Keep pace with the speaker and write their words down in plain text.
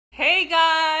Hey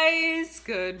guys,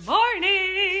 good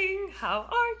morning. How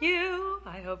are you?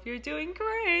 I hope you're doing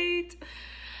great.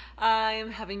 I am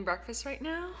having breakfast right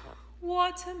now.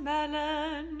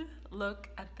 Watermelon. Look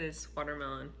at this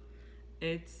watermelon.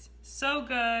 It's so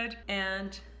good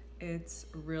and it's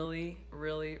really,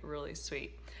 really, really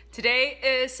sweet. Today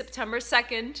is September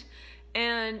 2nd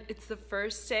and it's the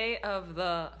first day of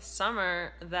the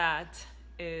summer that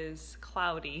is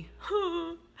cloudy.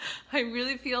 I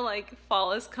really feel like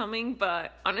fall is coming,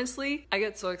 but honestly, I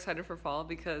get so excited for fall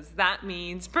because that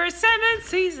means persimmon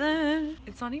season.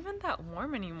 It's not even that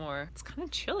warm anymore. It's kind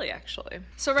of chilly actually.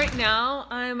 So right now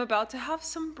I'm about to have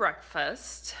some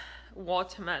breakfast,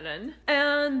 watermelon,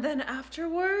 and then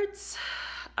afterwards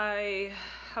I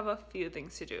have a few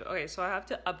things to do. Okay, so I have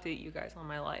to update you guys on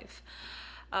my life.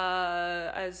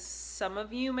 As some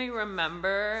of you may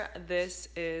remember, this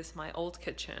is my old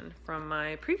kitchen from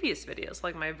my previous videos.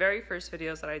 Like my very first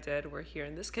videos that I did were here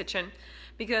in this kitchen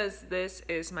because this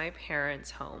is my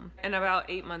parents' home. And about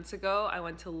 8 months ago, I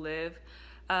went to live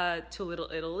to Little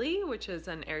Italy, which is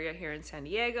an area here in San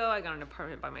Diego. I got an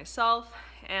apartment by myself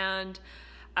and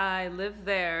I lived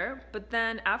there, but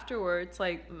then afterwards,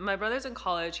 like my brother's in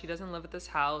college, he doesn't live at this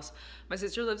house. My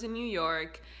sister lives in New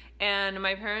York. And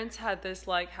my parents had this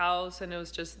like house and it was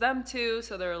just them two.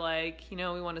 So they're like, you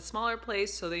know, we want a smaller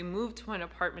place. So they moved to an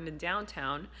apartment in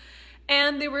downtown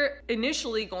and they were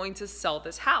initially going to sell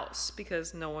this house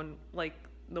because no one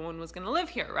was gonna live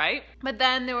here, right? But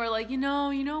then they were like, you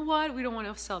know what? We don't want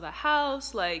to sell the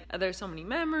house. Like there's so many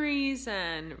memories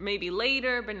and maybe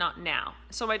later, but not now.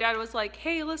 So my dad was like,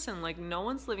 hey, listen, like no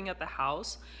one's living at the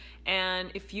house. And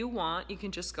if you want, you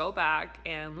can just go back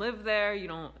and live there.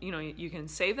 You can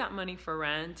save that money for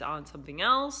rent on something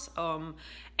else.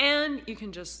 And you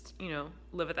can just,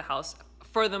 live at the house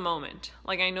for the moment.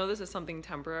 Like, I know this is something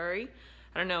temporary.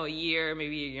 I don't know, a year,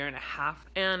 maybe a year and a half.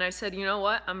 And I said, you know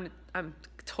what? I'm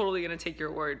totally gonna take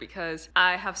your word because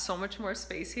I have so much more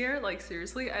space here. Like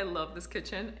seriously, I love this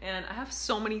kitchen and I have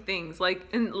so many things. Like,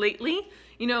 and lately,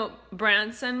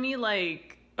 brands send me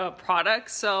like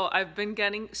products, so I've been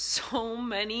getting so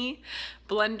many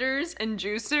blenders and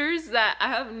juicers that I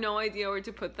have no idea where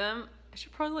to put them. I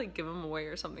should probably like give them away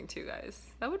or something too, guys.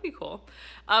 That would be cool.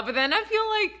 But then I feel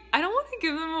like I don't want to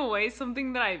give them away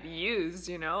something that I've used,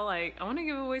 like I want to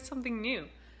give away something new.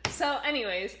 So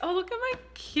anyways, oh, look at my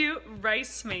cute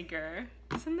rice maker.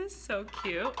 Isn't this so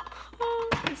cute? Oh,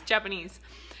 it's Japanese.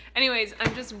 Anyways,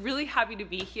 I'm just really happy to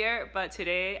be here, but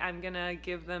today I'm gonna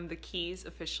give them the keys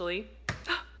officially.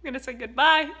 I'm gonna say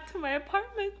goodbye to my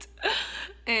apartment.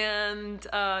 And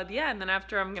yeah, and then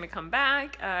after I'm gonna come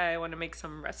back, I wanna make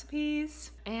some recipes.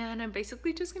 And I'm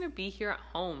basically just gonna be here at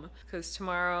home because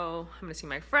tomorrow I'm gonna see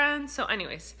my friends. So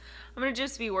anyways, I'm gonna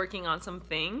just be working on some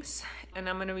things and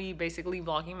I'm gonna be basically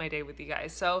vlogging my day with you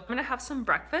guys. So I'm gonna have some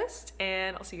breakfast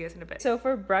and I'll see you guys in a bit. So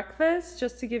for breakfast,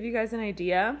 just to give you guys an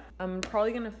idea, I'm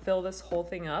probably gonna fill this whole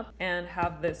thing up and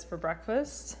have this for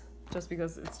breakfast, just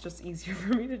because it's just easier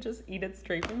for me to just eat it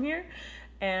straight from here.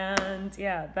 And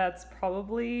yeah, that's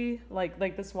probably like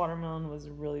this watermelon was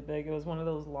really big. It was one of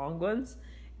those long ones.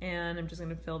 And I'm just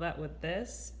gonna fill that with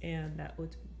this and that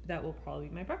will probably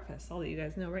be my breakfast. I'll let you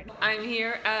guys know right now. I'm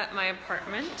here at my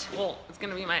apartment. Well, it's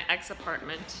gonna be my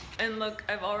ex-apartment. And look,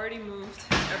 I've already moved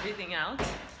everything out.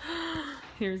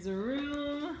 Here's a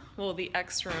room, well, the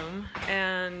ex room.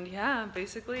 And yeah,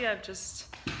 basically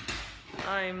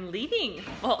I'm leaving.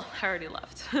 Well, I already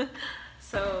left.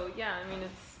 So yeah, I mean,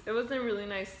 it was a really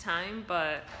nice time,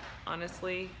 but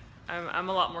honestly, I'm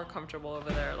a lot more comfortable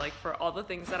over there. Like for all the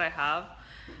things that I have,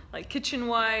 like kitchen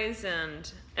wise,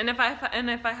 and if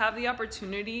I have the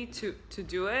opportunity to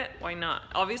do it, why not?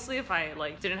 Obviously, if I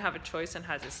like didn't have a choice and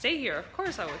had to stay here, of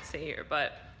course I would stay here.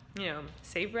 But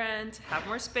save rent, have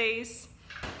more space.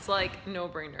 It's like no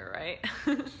brainer, right?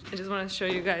 I just want to show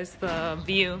you guys the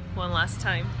view one last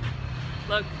time.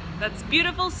 Look, that's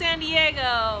beautiful San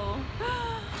Diego.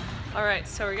 All right,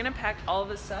 so we're gonna pack all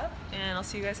this up and I'll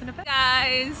see you guys in a bit.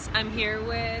 Guys, I'm here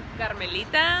with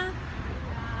Carmelita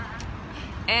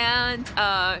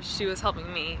and she was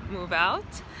helping me move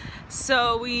out.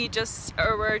 So we're just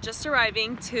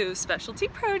arriving to Specialty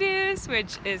Produce,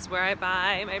 which is where I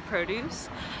buy my produce.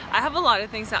 I have a lot of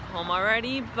things at home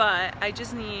already, but I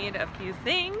just need a few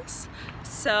things.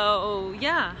 So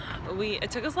yeah,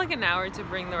 it took us like an hour to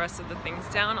bring the rest of the things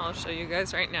down. I'll show you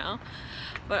guys right now.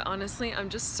 But honestly, I'm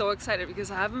just so excited because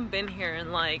I haven't been here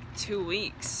in like 2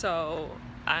 weeks. So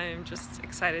I'm just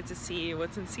excited to see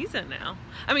what's in season now.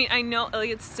 I mean, I know like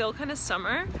it's still kind of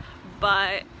summer,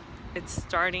 but it's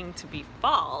starting to be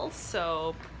fall.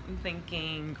 So I'm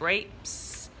thinking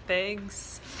grapes,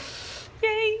 figs,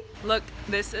 Yay! Look,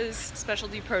 this is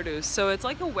specialty produce. So it's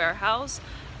like a warehouse,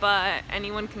 but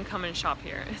anyone can come and shop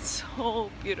here. It's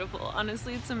so beautiful.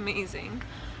 Honestly, it's amazing.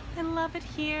 I love it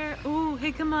here. Ooh,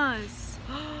 jicama.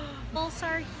 Apples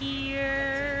are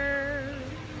here.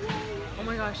 Oh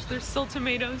my gosh, there's still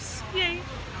tomatoes. Yay!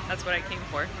 That's what I came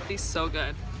for. It's so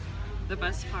good. The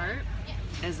best part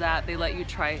is that they let you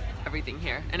try everything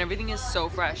here, and everything is so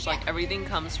fresh. Like, everything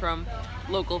comes from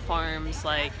local farms.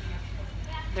 Like,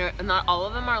 they're not all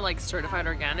of them are like certified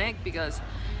organic because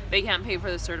they can't pay for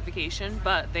the certification,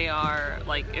 but they are,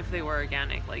 like, if they were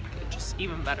organic, like, just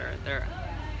even better. They're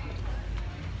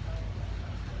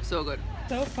so good.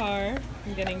 So far,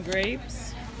 I'm getting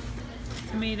grapes,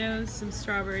 tomatoes, some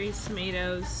strawberries,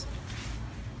 tomatoes,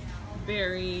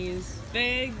 berries,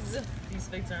 figs. These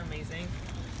figs are amazing.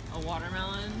 A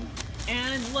watermelon,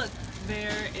 and look,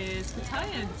 there is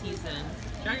pitaya in season,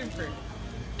 dragon fruit,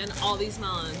 and all these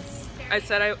melons. I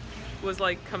said I was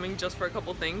like coming just for a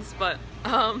couple things, but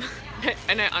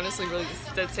and I honestly really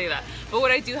just did say that. But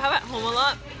what I do have at home a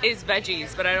lot is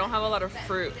veggies, but I don't have a lot of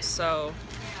fruit, so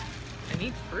I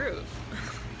need fruit.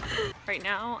 Right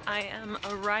now I am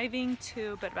arriving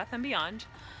to Bed Bath & Beyond.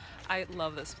 I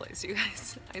love this place, you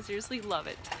guys. I seriously love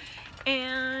it.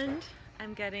 And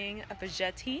I'm getting a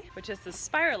Vegetti, which is the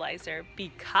spiralizer,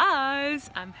 because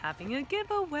I'm having a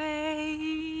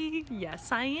giveaway.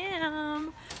 Yes, I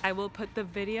am. I will put the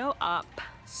video up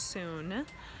soon,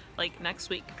 like next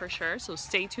week for sure, so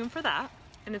stay tuned for that.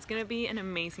 And it's gonna be an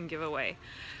amazing giveaway.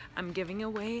 I'm giving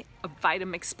away a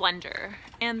Vitamix blender.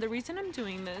 And the reason I'm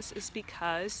doing this is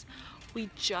because we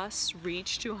just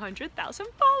reached 200,000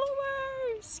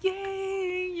 followers.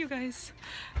 Yay, you guys.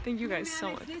 Thank you guys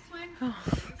so much. Oh.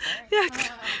 Yeah,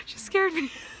 she scared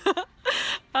me.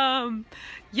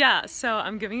 Yeah, so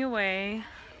I'm giving away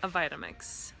a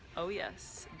Vitamix. Oh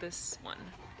yes, this one,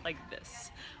 like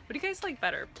this. What do you guys like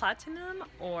better, platinum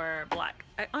or black?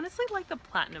 I honestly like the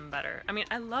platinum better. I mean,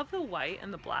 I love the white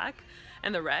and the black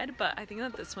and the red, but I think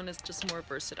that this one is just more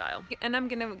versatile. And I'm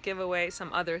gonna give away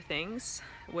some other things,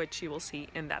 which you will see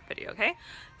in that video, okay?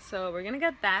 So we're gonna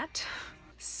get that.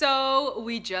 So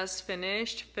we just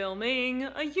finished filming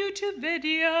a YouTube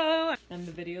video, and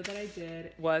the video that I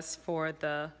did was for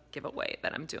the giveaway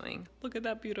that I'm doing. Look at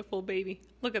that beautiful baby.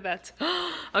 Look at that.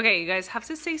 Okay, you guys have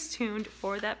to stay tuned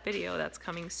for that video that's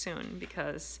coming soon,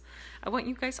 because I want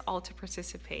you guys all to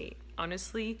participate.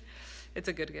 Honestly, it's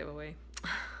a good giveaway.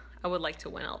 I would like to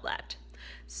win all that.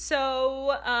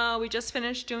 So we just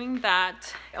finished doing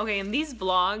that. Okay, in these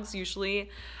vlogs, usually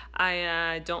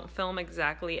I don't film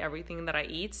exactly everything that I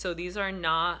eat. So these are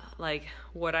not like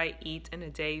what I eat in a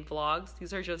day vlogs.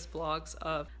 These are just vlogs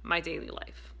of my daily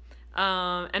life.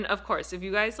 And of course, if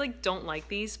you guys like don't like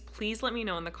these, please let me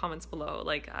know in the comments below.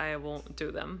 Like, I won't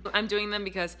do them. I'm doing them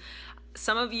because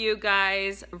some of you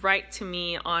guys write to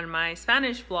me on my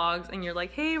Spanish vlogs and you're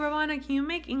like, hey Ravana, can you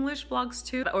make English vlogs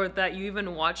too? Or that you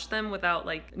even watch them without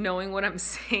like knowing what I'm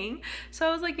saying. So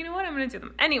I was like, you know what, I'm gonna do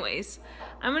them. Anyways,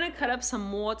 I'm gonna cut up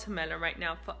some watermelon right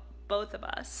now for both of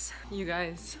us. You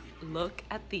guys, look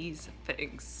at these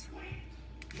figs.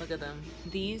 Look at them.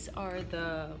 These are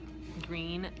the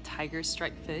green tiger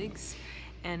stripe figs,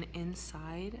 and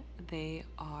inside they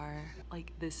are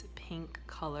like this pink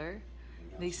color.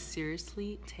 They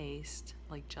seriously taste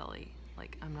like jelly.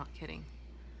 Like, I'm not kidding.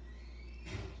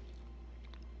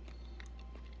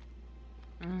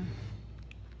 Oh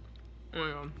my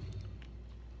god.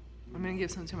 I'm gonna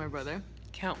give some to my brother.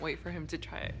 Can't wait for him to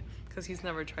try it, because he's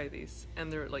never tried these,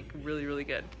 and they're like really, really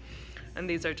good. And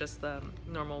these are just the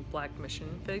normal black mission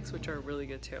figs, which are really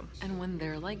good too. And when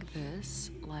they're like this,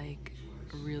 like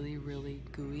really, really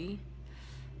gooey,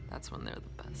 that's when they're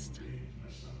the best.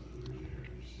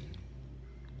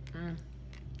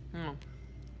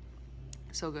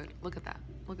 So good. Look at that.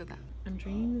 Look at that. I'm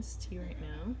drinking this tea right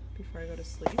now before I go to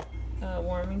sleep.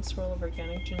 Warming swirl of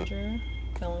organic ginger,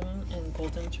 cardamom, and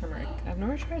golden turmeric. I've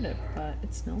never tried it, but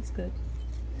it smells good.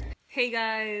 Hey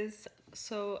guys,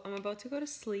 so I'm about to go to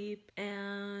sleep,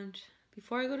 and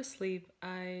before I go to sleep,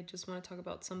 I just want to talk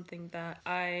about something that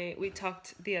we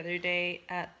talked the other day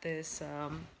at this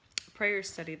prayer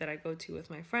study that I go to with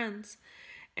my friends.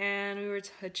 And we were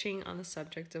touching on the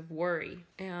subject of worry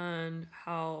and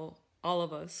how all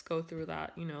of us go through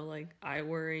that. You know, like, I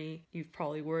worry, you've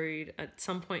probably worried at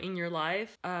some point in your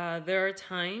life. There are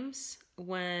times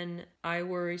when I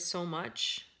worry so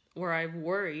much, where I've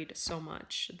worried so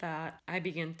much that I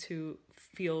begin to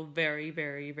feel very,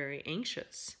 very, very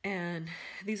anxious. And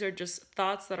these are just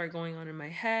thoughts that are going on in my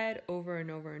head over and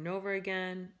over and over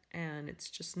again. And it's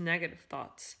just negative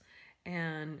thoughts.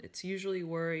 And it's usually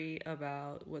worry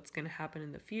about what's going to happen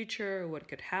in the future, what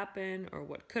could happen or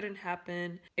what couldn't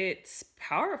happen. It's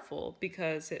powerful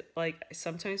because it, like, I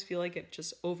sometimes feel like it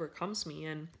just overcomes me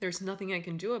and there's nothing I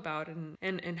can do about it.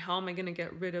 And how am I going to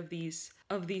get rid of these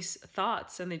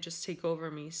thoughts, and they just take over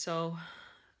me. So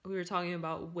we were talking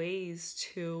about ways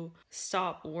to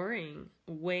stop worrying,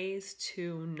 ways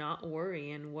to not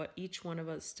worry, and what each one of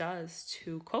us does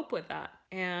to cope with that.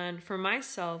 And for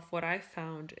myself, what I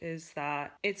found is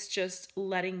that it's just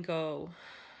letting go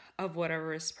of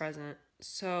whatever is present.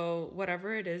 So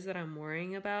whatever it is that I'm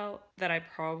worrying about, that I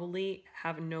probably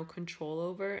have no control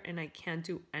over and I can't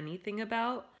do anything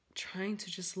about, trying to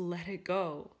just let it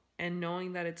go and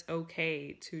knowing that it's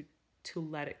okay to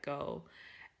let it go,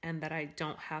 and that I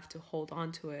don't have to hold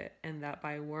on to it, and that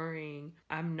by worrying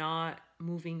I'm not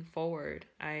moving forward.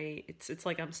 It's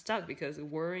like I'm stuck because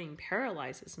worrying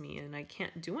paralyzes me and I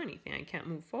can't do anything. I can't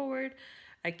move forward.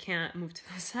 I can't move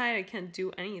to the side. I can't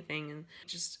do anything, and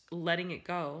just letting it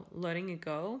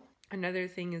go. Another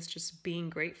thing is just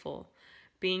being grateful.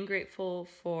 Being grateful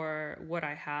for what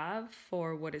I have,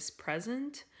 for what is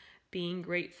present, being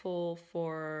grateful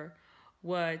for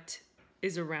what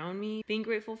is around me, being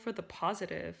grateful for the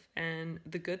positive and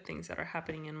the good things that are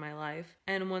happening in my life.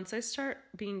 And once I start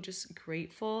being just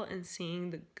grateful and seeing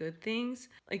the good things,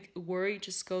 like, worry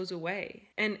just goes away.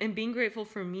 And being grateful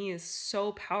for me is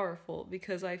so powerful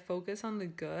because I focus on the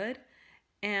good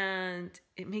and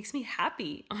it makes me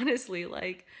happy, honestly.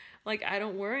 Like I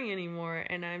don't worry anymore,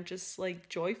 and I'm just like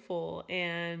joyful,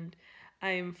 and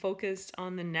I'm focused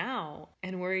on the now,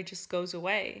 and worry just goes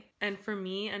away. And for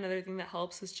me, another thing that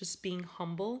helps is just being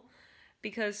humble,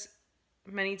 because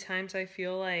many times I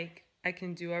feel like I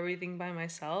can do everything by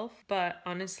myself, but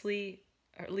honestly,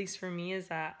 or at least for me, is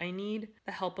that I need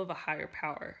the help of a higher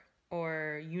power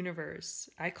or universe.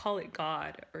 I call it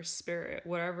God or spirit,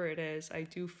 whatever it is. I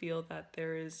do feel that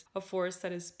there is a force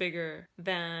that is bigger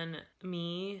than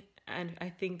me, and I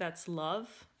think that's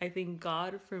love. I think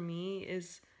God for me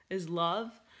is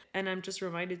love, and I'm just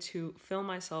reminded to fill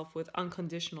myself with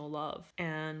unconditional love.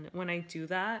 And when I do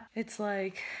that, it's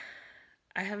like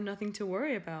I have nothing to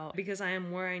worry about because I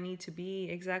am where I need to be,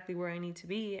 exactly where I need to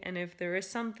be. And if there is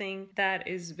something that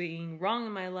is being wrong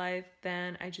in my life,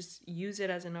 then I just use it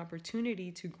as an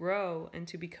opportunity to grow and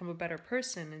to become a better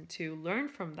person and to learn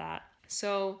from that.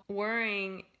 So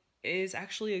worrying is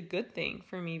actually a good thing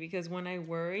for me, because when I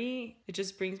worry, it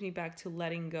just brings me back to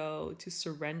letting go, to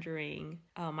surrendering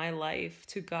my life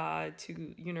to God,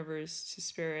 to universe, to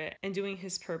spirit, and doing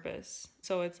His purpose.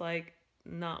 So it's like,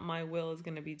 not my will is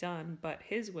going to be done, but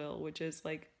His will, which is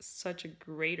like such a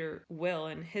greater will,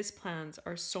 and His plans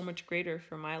are so much greater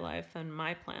for my life than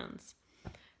my plans.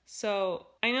 So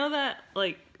I know that,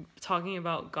 like, talking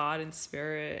about God and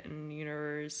spirit and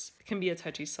universe can be a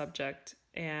touchy subject,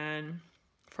 and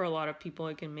for a lot of people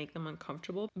it can make them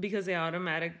uncomfortable because they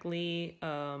automatically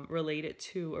relate it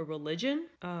to a religion.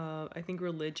 I think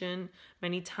religion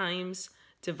many times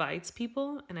divides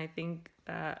people, and I think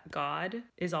that God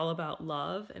is all about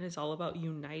love and is all about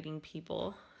uniting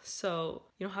people. So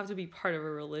you don't have to be part of a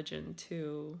religion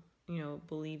to,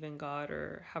 believe in God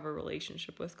or have a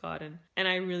relationship with God. And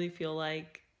I really feel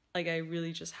like I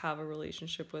really just have a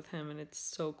relationship with Him, and it's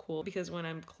so cool because when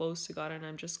I'm close to God and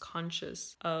I'm just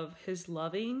conscious of His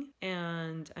loving,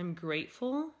 and I'm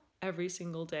grateful every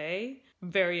single day,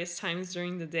 various times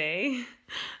during the day,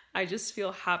 I just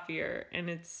feel happier, and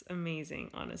it's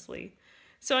amazing, honestly.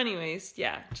 So anyways,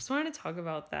 yeah, just wanted to talk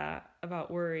about that, about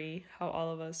worry, how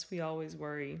all of us, we always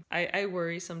worry. I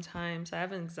worry sometimes. I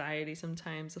have anxiety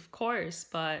sometimes, of course,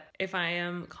 but if I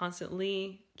am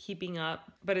constantly keeping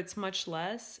up, but it's much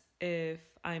less if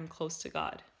I'm close to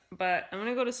God. But I'm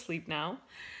gonna go to sleep now.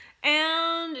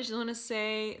 And I just want to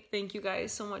say thank you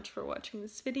guys so much for watching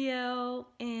this video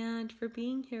and for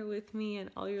being here with me, and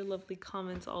all your lovely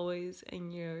comments always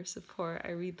and your support.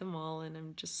 I read them all, and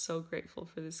I'm just so grateful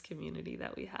for this community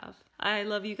that we have. I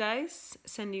love you guys.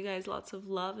 Send you guys lots of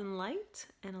love and light,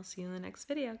 and I'll see you in the next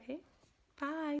video, okay? Bye.